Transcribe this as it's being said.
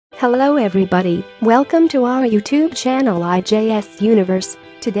Hello everybody, welcome to our YouTube channel IJS Universe.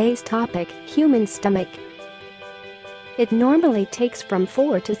 Today's topic, human stomach. It normally takes from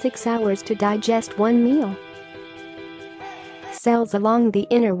 4 to 6 hours to digest one meal. Cells along the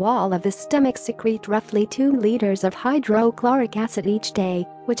inner wall of the stomach secrete roughly 2 liters of hydrochloric acid each day,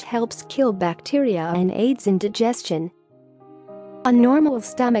 which helps kill bacteria and aids in digestion. A normal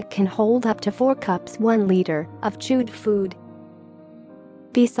stomach can hold up to 4 cups 1 liter of chewed food.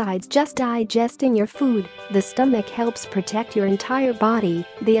 Besides just digesting your food, the stomach helps protect your entire body.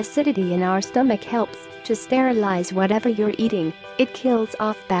 The acidity in our stomach helps to sterilize whatever you're eating. It kills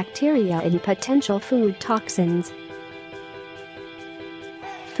off bacteria and potential food toxins.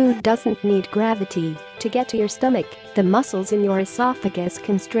 Food doesn't need gravity to get to your stomach. The muscles in your esophagus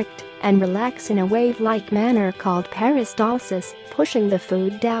constrict and relax in a wave-like manner called peristalsis, pushing the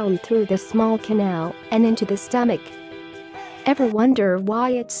food down through the small canal and into the stomach. Ever wonder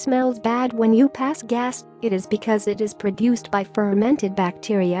why it smells bad when you pass gas? It is because it is produced by fermented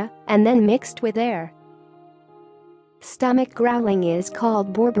bacteria and then mixed with air. Stomach growling is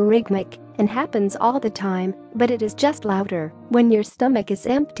called borborygmic and happens all the time, but it is just louder when your stomach is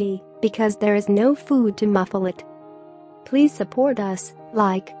empty because there is no food to muffle it. Please support us,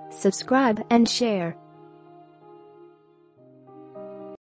 like, subscribe and share.